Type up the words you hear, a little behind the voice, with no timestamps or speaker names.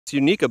What's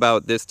unique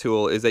about this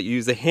tool is that you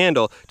use the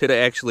handle to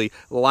actually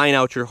line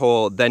out your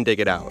hole, then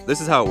dig it out.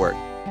 This is how it works.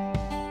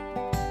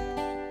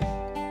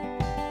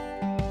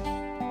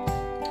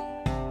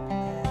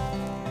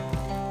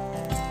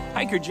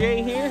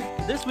 Hikerj here.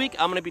 This week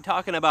I'm going to be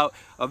talking about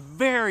a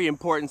very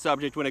important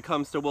subject when it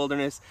comes to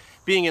wilderness,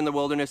 being in the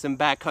wilderness and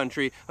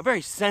backcountry, a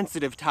very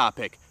sensitive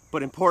topic,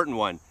 but important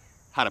one,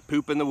 how to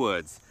poop in the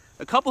woods.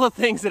 A couple of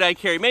things that I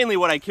carry, mainly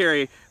what I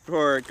carry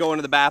for going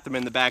to the bathroom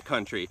in the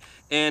backcountry.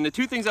 And the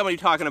two things I'm going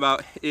to be talking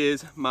about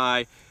is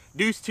my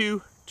Deuce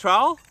 2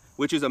 Trowel,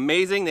 which is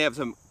amazing. They have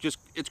some,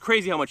 it's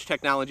crazy how much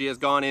technology has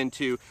gone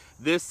into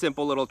this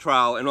simple little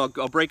trowel, and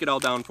I'll break it all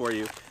down for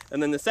you.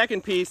 And then the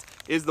second piece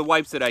is the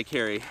wipes that I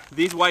carry.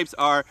 These wipes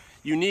are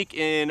unique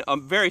in a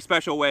very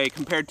special way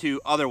compared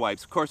to other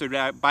wipes. Of course, they're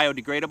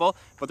biodegradable,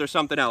 but there's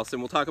something else,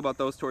 and we'll talk about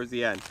those towards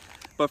the end.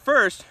 But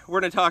first,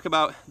 we're going to talk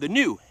about the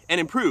new and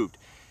improved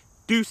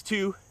Deuce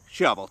 2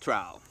 shovel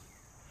trowel.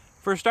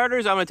 For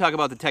starters, I'm going to talk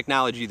about the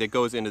technology that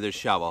goes into this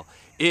shovel.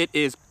 It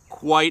is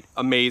quite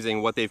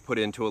amazing what they've put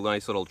into a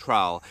nice little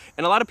trowel.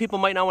 And a lot of people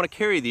might not want to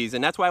carry these,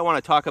 and that's why I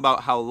want to talk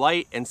about how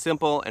light and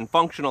simple and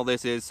functional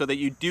this is so that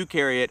you do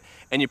carry it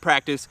and you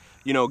practice,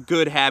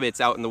 good habits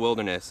out in the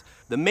wilderness.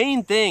 The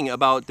main thing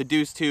about the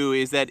Deuce 2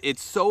 is that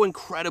it's so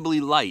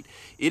incredibly light.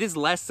 It is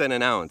less than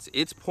an ounce.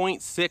 It's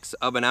 0.6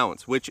 of an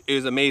ounce, which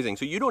is amazing.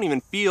 So you don't even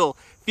feel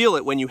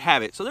it when you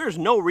have it. So there's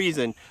no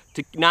reason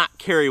to not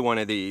carry one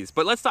of these.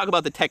 But let's talk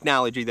about the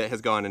technology that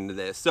has gone into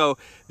this. So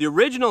the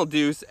original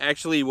Deuce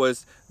actually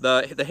was,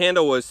 the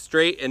handle was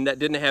straight and that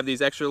didn't have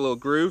these extra little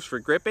grooves for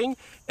gripping,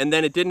 and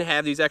then it didn't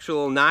have these extra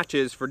little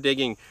notches for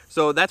digging.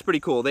 So that's pretty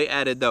cool. They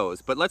added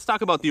those. But let's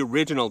talk about the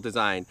original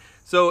design.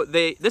 So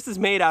this is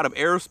made out of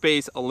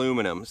aerospace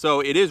aluminum. So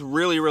it is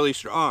really, really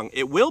strong.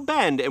 It will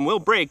bend and will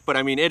break, but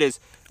I mean, it is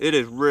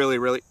really,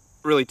 really,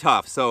 really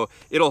tough. So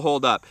it'll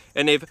hold up.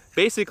 And they've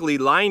basically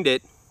lined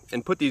it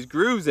and put these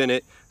grooves in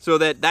it so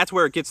that's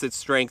where it gets its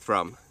strength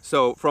from.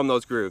 So from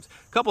those grooves.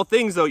 A couple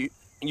things though,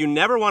 you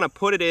never want to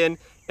put it in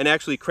and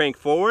actually crank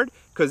forward,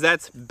 because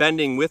that's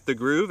bending with the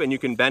groove and you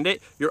can bend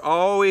it. You're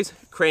always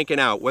cranking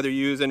out, whether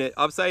you're using it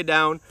upside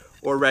down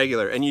or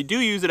regular. And you do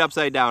use it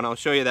upside down. I'll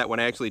show you that when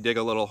I actually dig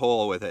a little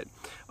hole with it.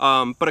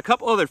 But a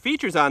couple other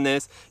features on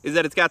this is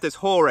that it's got this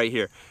hole right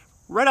here.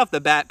 Right off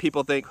the bat,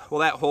 people think,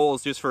 well, that hole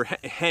is just for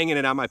hanging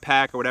it on my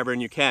pack or whatever,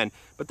 and you can.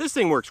 But this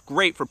thing works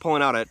great for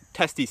pulling out a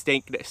testy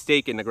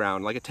stake in the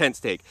ground, like a tent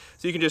stake.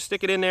 So you can just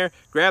stick it in there,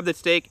 grab the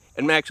stake,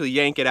 and actually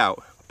yank it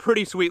out.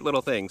 Pretty sweet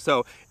little thing.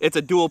 So it's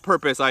a dual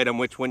purpose item,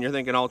 which when you're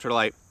thinking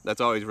ultralight,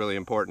 that's always really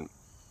important.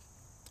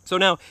 So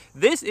now,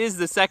 this is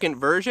the second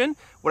version.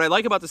 What I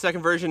like about the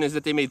second version is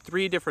that they made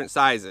 3 different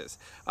sizes.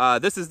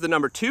 This is the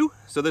number 2,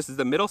 so this is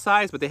the middle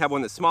size, but they have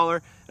one that's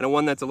smaller and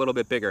one that's a little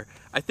bit bigger.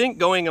 I think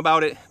going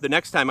about it the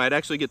next time, I'd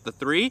actually get the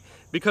 3,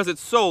 because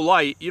it's so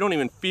light, you don't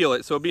even feel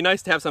it. So it'd be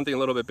nice to have something a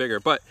little bit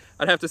bigger. But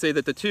I'd have to say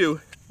that the 2,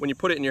 when you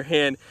put it in your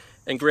hand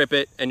and grip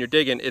it and you're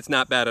digging, it's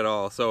not bad at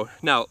all. So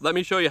now, let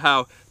me show you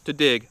how to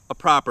dig a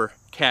proper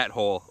cat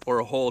hole, or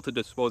a hole to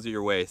dispose of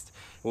your waste.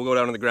 We'll go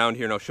down to the ground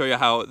here and I'll show you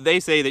how they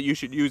say that you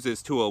should use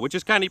this tool, which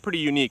is kind of pretty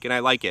unique, and I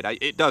like it.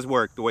 It does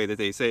work the way that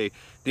they say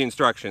the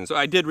instructions. So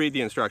I did read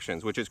the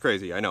instructions, which is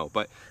crazy, I know,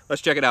 but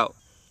let's check it out.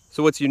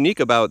 So what's unique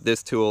about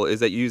this tool is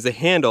that you use the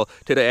handle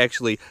to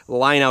actually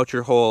line out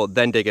your hole,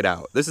 then dig it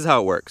out. This is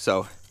how it works.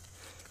 So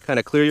kind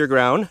of clear your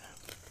ground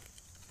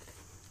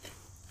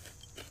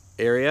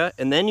area,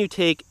 and then you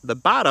take the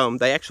bottom,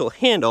 the actual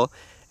handle,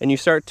 and you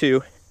start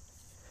to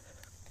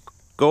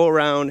go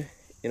around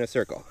in a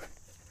circle.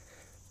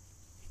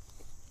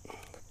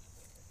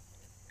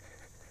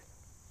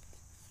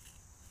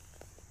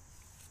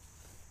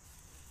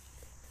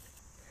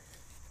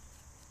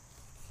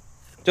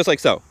 Just like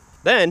so.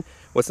 Then,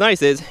 what's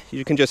nice is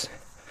you can just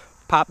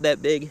pop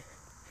that big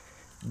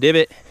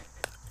divot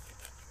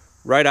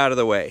right out of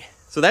the way.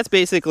 So that's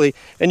basically,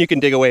 and you can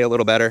dig away a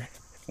little better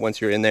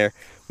once you're in there,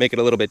 make it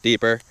a little bit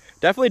deeper.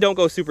 Definitely don't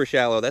go super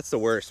shallow. That's the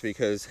worst,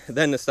 because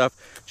then the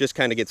stuff just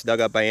kind of gets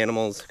dug up by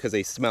animals because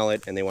they smell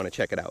it and they want to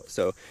check it out.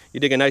 So you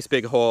dig a nice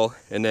big hole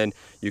and then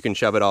you can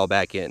shove it all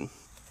back in.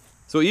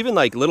 So even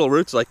like little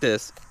roots like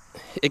this,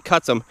 it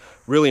cuts them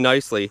really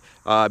nicely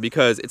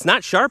because it's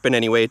not sharp in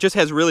any way. It just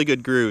has really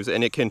good grooves,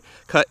 and it can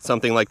cut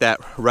something like that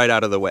right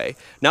out of the way.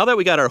 Now that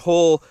we got our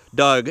hole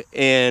dug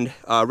and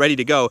ready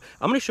to go,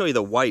 I'm going to show you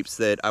the wipes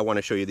that I want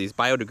to show you, these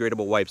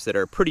biodegradable wipes that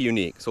are pretty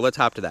unique. So let's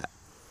hop to that.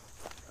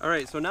 All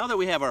right, so now that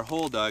we have our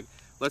hole dug,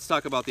 let's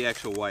talk about the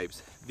actual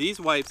wipes. These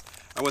wipes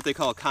are what they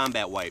call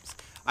combat wipes.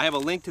 I have a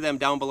link to them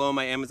down below in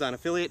my Amazon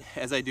affiliate,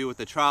 as I do with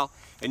the trowel,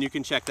 and you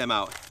can check them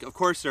out. Of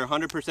course, they're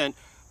 100%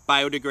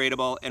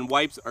 biodegradable, and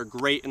wipes are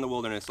great in the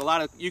wilderness.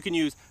 You can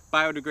use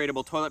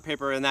biodegradable toilet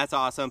paper, and that's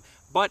awesome,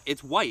 but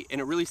it's white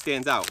and it really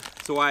stands out.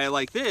 So why I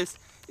like this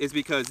is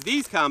because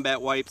these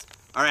combat wipes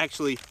are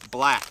actually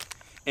black.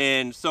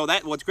 And so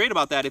what's great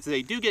about that, if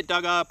they do get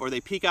dug up or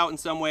they peek out in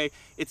some way,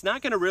 it's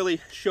not going to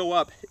really show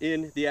up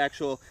in the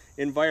actual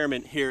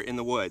environment here in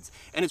the woods.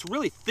 And it's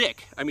really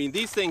thick. I mean,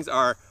 these things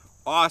are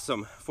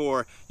awesome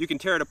for, you can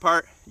tear it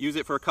apart, use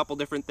it for a couple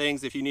different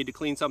things if you need to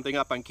clean something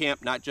up on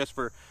camp, not just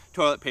for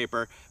toilet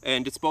paper,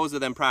 and dispose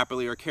of them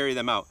properly or carry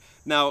them out.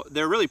 Now,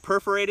 they're really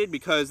perforated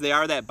because they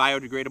are that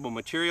biodegradable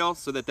material,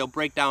 so that they'll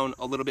break down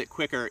a little bit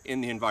quicker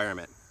in the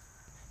environment.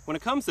 When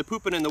it comes to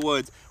pooping in the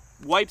woods,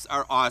 wipes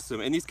are awesome,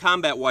 and these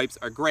combat wipes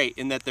are great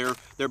in that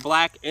they're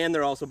black and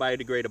they're also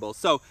biodegradable.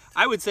 So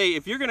I would say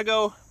if you're gonna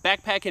go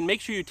backpacking,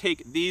 make sure you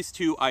take these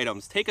two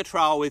items. Take a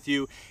trowel with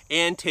you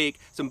and take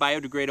some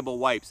biodegradable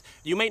wipes.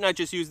 You might not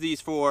just use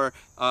these for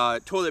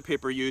toilet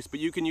paper use,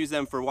 but you can use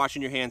them for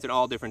washing your hands and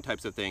all different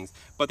types of things.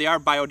 But they are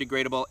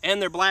biodegradable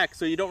and they're black,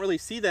 so you don't really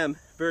see them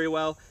very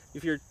well.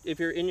 If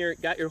you're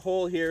got your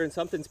hole here and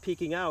something's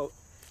peeking out,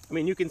 I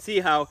mean, you can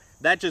see how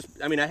that just,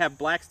 I mean, I have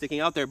black sticking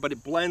out there, but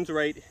it blends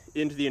right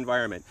into the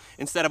environment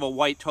instead of a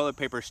white toilet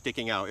paper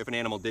sticking out if an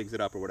animal digs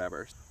it up or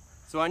whatever.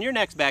 So on your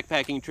next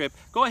backpacking trip,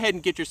 go ahead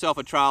and get yourself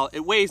a trowel.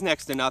 It weighs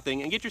next to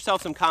nothing, and get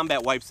yourself some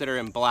combat wipes that are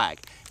in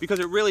black,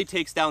 because it really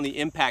takes down the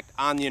impact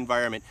on the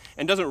environment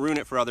and doesn't ruin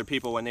it for other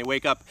people when they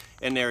wake up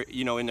and they're,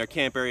 you know, in their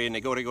camp area and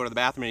they go to the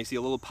bathroom and you see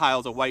little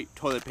piles of white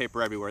toilet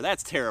paper everywhere.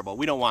 That's terrible.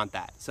 We don't want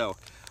that. So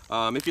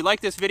if you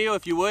like this video,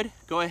 if you would,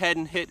 go ahead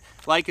and hit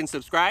like and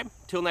subscribe.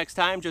 Till next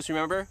time, just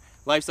remember,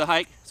 life's a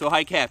hike, so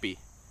hike happy.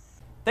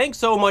 Thanks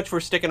so much for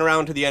sticking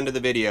around to the end of the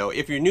video.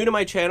 If you're new to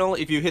my channel,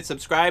 if you hit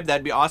subscribe,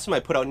 that'd be awesome. I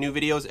put out new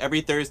videos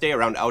every Thursday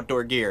around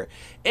outdoor gear.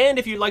 And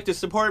if you'd like to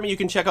support me, you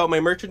can check out my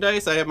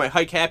merchandise. I have my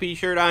Hike Happy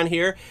shirt on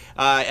here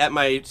at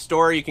my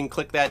store. You can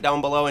click that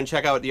down below and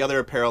check out the other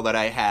apparel that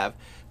I have.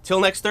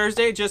 Till next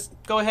Thursday, just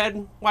go ahead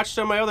and watch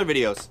some of my other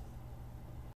videos.